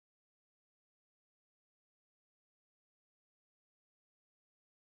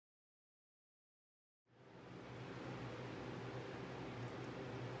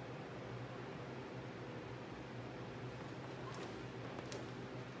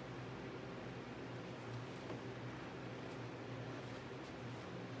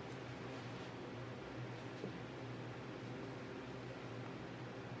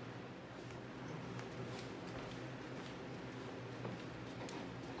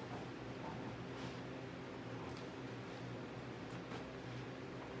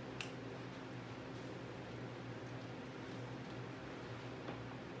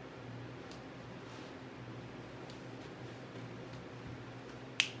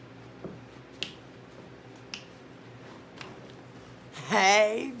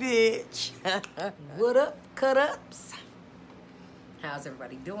Hey, bitch. What up, cut-ups? How's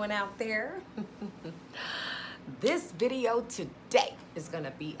everybody doing out there? This video today is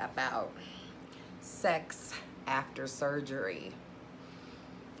gonna be about sex after surgery.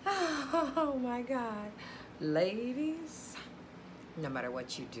 Oh my God. Ladies, no matter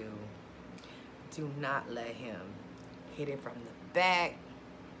what you do not let him hit it from the back.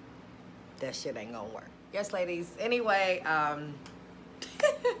 That shit ain't gonna work. Yes, ladies. Anyway,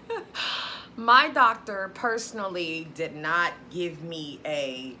 my doctor personally did not give me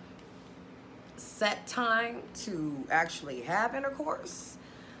a set time to actually have intercourse.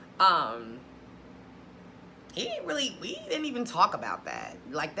 We didn't even talk about that.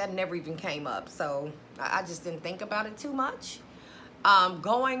 Like, that never even came up. So I just didn't think about it too much.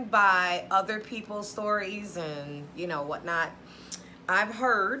 Going by other people's stories and, you know, whatnot, I've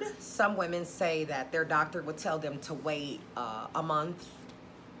heard some women say that their doctor would tell them to wait a month,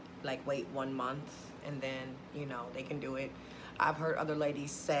 like wait 1 month, and then, you know, they can do it. I've heard other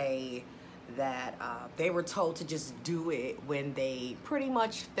ladies say that they were told to just do it when they pretty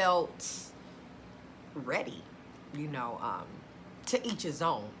much felt ready, you know, to each his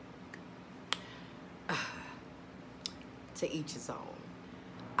own. To each his own.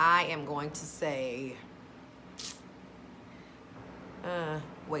 I am going to say,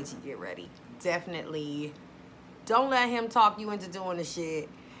 wait till you get ready. Definitely don't let him talk you into doing the shit.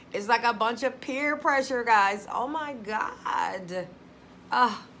 It's like a bunch of peer pressure, guys. Oh my God.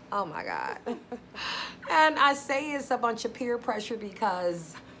 Oh my God. And I say it's a bunch of peer pressure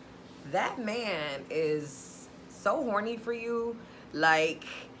because that man is so horny for you. Like,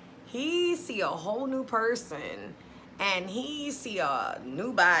 he see a whole new person and he see a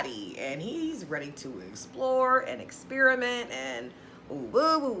new body and he's ready to explore and experiment and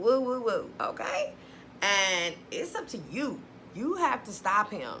woo, woo, woo, woo, woo, okay? And it's up to you. You have to stop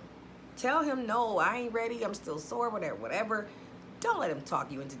him. Tell him, no, I ain't ready. I'm still sore, whatever. Don't let him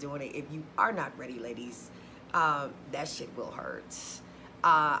talk you into doing it. If you are not ready, ladies, that shit will hurt.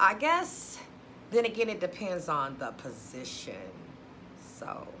 I guess, then again, it depends on the position.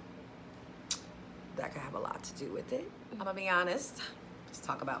 So that could have a lot to do with it. I'm gonna be honest. Let's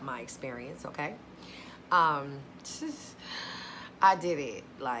talk about my experience, okay? I did it,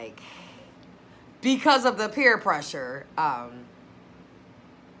 like, because of the peer pressure. I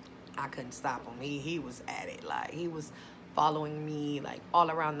couldn't stop him. He was at it. Like, he was following me, like,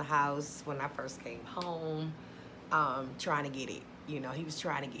 all around the house when I first came home, trying to get it. You know, he was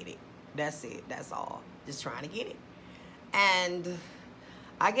trying to get it. That's it. That's all. Just trying to get it. And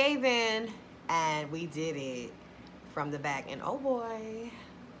I gave in, and we did it from the back. And oh boy,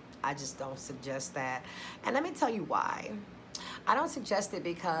 I just don't suggest that. And let me tell you why. I don't suggest it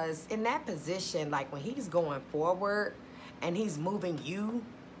because in that position, like when he's going forward and he's moving you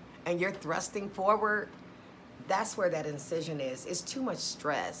and you're thrusting forward, that's where that incision is. It's too much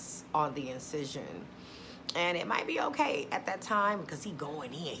stress on the incision. And it might be okay at that time because he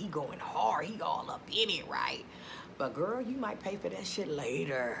going in, he going hard, he all up in it, right? But girl, you might pay for that shit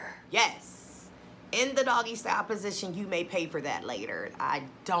later. Yes, in the doggy style position, you may pay for that later. I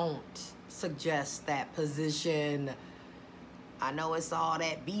don't suggest that position. I know it's all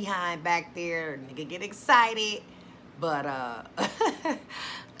that behind back there, nigga get excited, but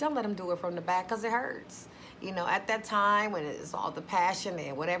don't let him do it from the back because it hurts. You know, at that time when it's all the passion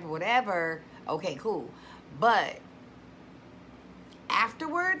and whatever, okay, cool. But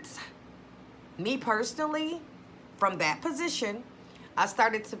afterwards, me personally, from that position, I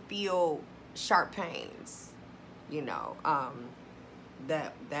started to feel sharp pains, you know,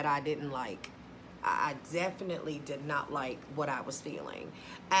 that I didn't like. I definitely did not like what I was feeling.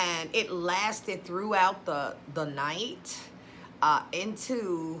 And it lasted throughout the night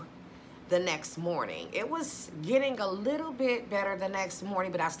into the next morning. It was getting a little bit better the next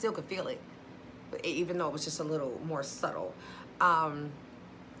morning, but I still could feel it, even though it was just a little more subtle.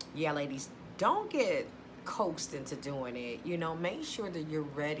 Yeah, ladies, don't get coaxed into doing it. You know, make sure that you're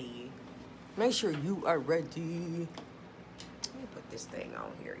ready. Make sure you are ready. Let me put this thing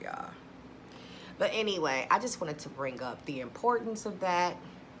on here, y'all. But anyway, I just wanted to bring up the importance of that.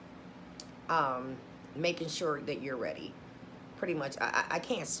 Making sure that you're ready. Pretty much, I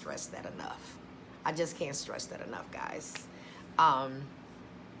can't stress that enough. I just can't stress that enough, guys.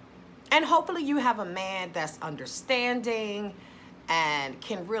 And hopefully you have a man that's understanding and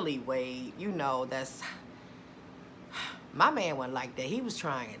can really wait. You know, that's... My man wasn't like that. He was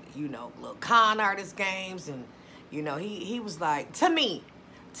trying, you know, little con artist games. And, you know, he was like, to me,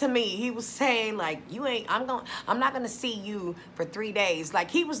 he was saying, like, I'm not gonna see you for 3 days.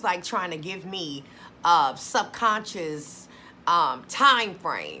 Like, he was like trying to give me subconscious time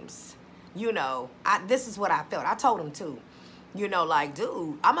frames. You know, this is what I felt. I told him too. You know, like,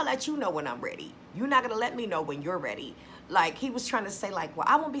 dude, I'm gonna let you know when I'm ready. You're not gonna let me know when you're ready. Like, he was trying to say, like, well,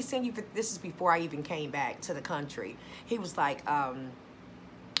 I won't be seeing you for, this is before I even came back to the country. He was like,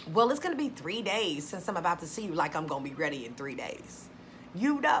 well, it's gonna be 3 days since I'm about to see you. Like, I'm gonna be ready in 3 days.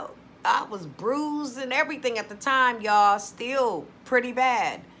 You know, I was bruised and everything at the time, y'all. Still pretty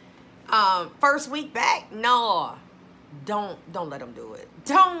bad. First week back, no. Don't let him do it.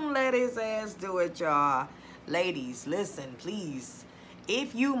 Don't let his ass do it, y'all. Ladies, listen, please.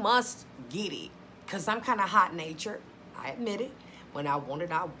 If you must, get it. Because I'm kind of hot-natured. I admit it. When I want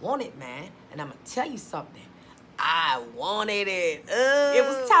it, man. And I'm going to tell you something. I wanted it. It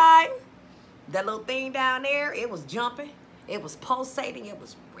was time. That little thing down there, it was jumping. It was pulsating. It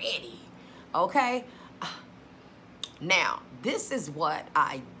was ready. Okay? Now, this is what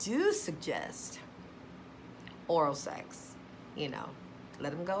I do suggest. Oral sex. You know,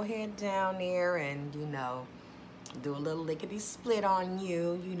 let him go ahead down there and, you know, do a little lickety split on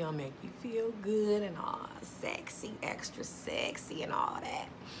you, you know, make you feel good and all sexy, extra sexy and all that.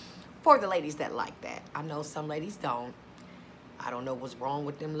 For the ladies that like that. I know some ladies don't. I don't know what's wrong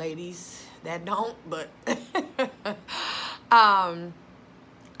with them ladies that don't, but I'm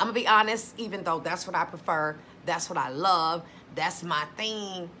gonna be honest, even though that's what I prefer, that's what I love, that's my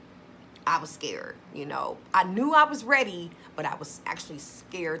thing, I was scared, you know. I knew I was ready, but I was actually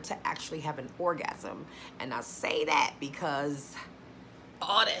scared to actually have an orgasm. And I say that because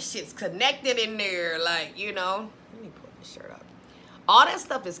all that shit's connected in there, like, you know. Let me pull this shirt up. All that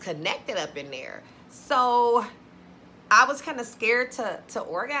stuff is connected up in there. So I was kind of scared to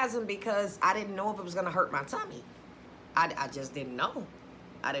orgasm because I didn't know if it was going to hurt my tummy. I just didn't know.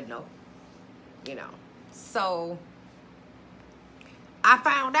 I didn't know, you know. So I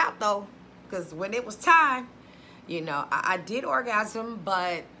found out, though, because when it was time, you know, I did orgasm,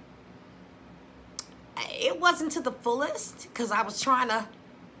 but it wasn't to the fullest because I was trying to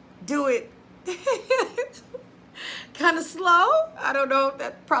do it kind of slow. I don't know.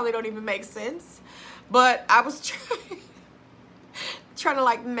 That probably don't even make sense. But I was trying to,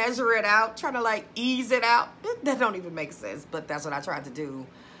 like, measure it out, trying to, like, ease it out. That don't even make sense, but that's what I tried to do.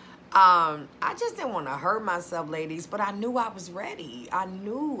 I just didn't want to hurt myself, ladies, but I knew I was ready. I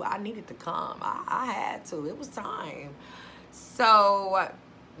knew I needed to come. I had to. It was time. So,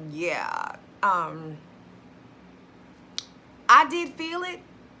 yeah. I did feel it.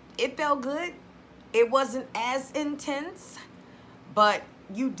 It felt good. It wasn't as intense, but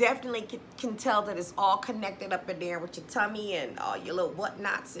you definitely can tell that it's all connected up in there with your tummy and all your little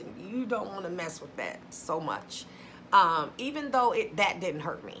whatnots, and you don't want to mess with that so much. Even though that didn't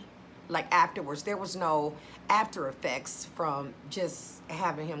hurt me. Like, afterwards, there was no after effects from just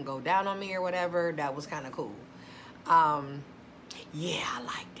having him go down on me or whatever. That was kind of cool. Yeah, I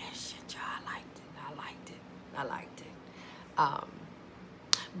liked that shit, y'all. I liked it.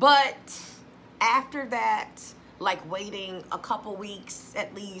 But after that, like, waiting a couple weeks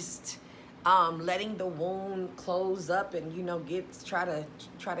at least, letting the wound close up and, you know, try to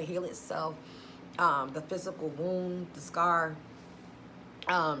heal itself, the physical wound, the scar.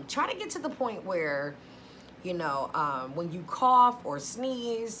 Try to get to the point where, you know, when you cough or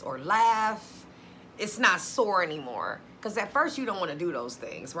sneeze or laugh, it's not sore anymore. Because at first you don't want to do those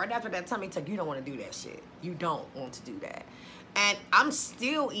things. Right after that tummy tuck, you don't want to do that shit. You don't want to do that. And I'm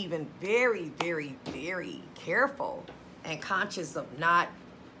still even very, very, very careful and conscious of not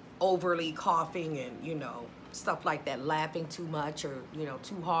overly coughing and, you know, stuff like that, laughing too much or, you know,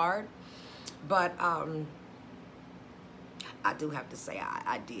 too hard. But I do have to say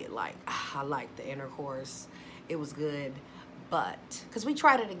I liked the intercourse. It was good, but because we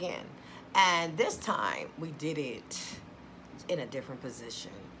tried it again, and this time we did it in a different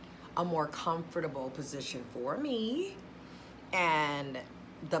position, a more comfortable position for me. And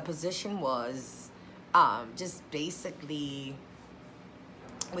the position was just basically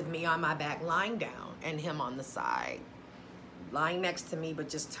with me on my back lying down and him on the side lying next to me, but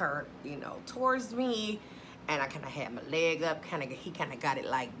just turned, you know, towards me. And I kind of had my leg up, he kind of got it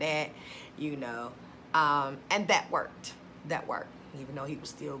like that, you know. And that worked. Even though he was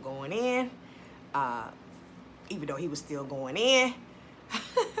still going in.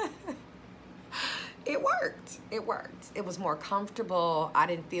 It worked. It was more comfortable. I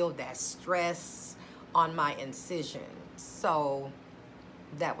didn't feel that stress on my incision. So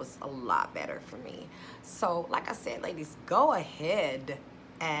that was a lot better for me. So like I said, ladies, go ahead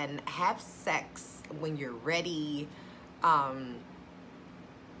and have sex when you're ready.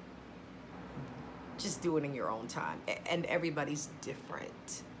 Just do it in your own time. And everybody's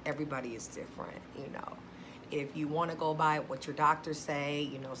different. Everybody is different, you know. If you want to go by what your doctors say,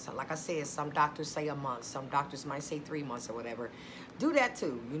 you know, so like I said, some doctors say a month, some doctors might say 3 months or whatever. Do that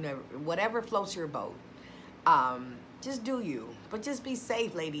too. You know, whatever floats your boat. Just do you, but just be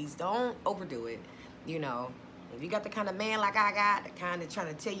safe, ladies. Don't overdo it. You know, if you got the kind of man like I got, the kind of trying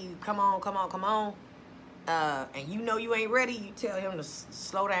to tell you, come on, come on, come on, and you know you ain't ready, you tell him to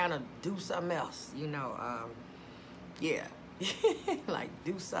slow down and do something else. You know, yeah, like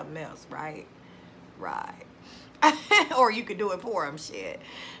do something else, right? Right. Or you could do it for him, shit.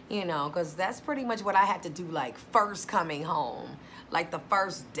 You know, because that's pretty much what I had to do, like, first coming home. Like, the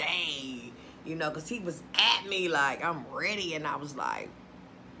first day, you know, because he was at me like, I'm ready. And I was like,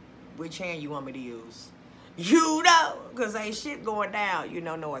 which hand you want me to use? You know, because ain't shit going down, you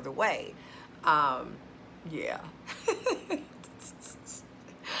know, no other way. Yeah.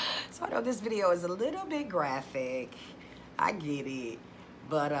 So I know this video is a little bit graphic. I get it.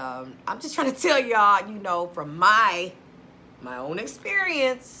 But I'm just trying to tell y'all, you know, from my own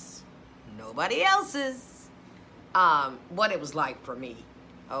experience, nobody else's, what it was like for me,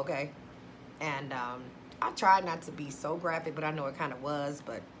 okay? And I tried not to be so graphic, but I know it kind of was,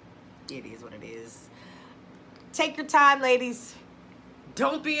 but it is what it is. Take your time, ladies.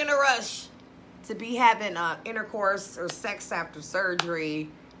 Don't be in a rush to be having intercourse or sex after surgery.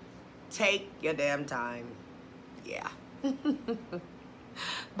 Take your damn time. Yeah.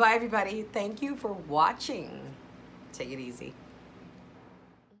 Bye, everybody. Thank you for watching. Take it easy.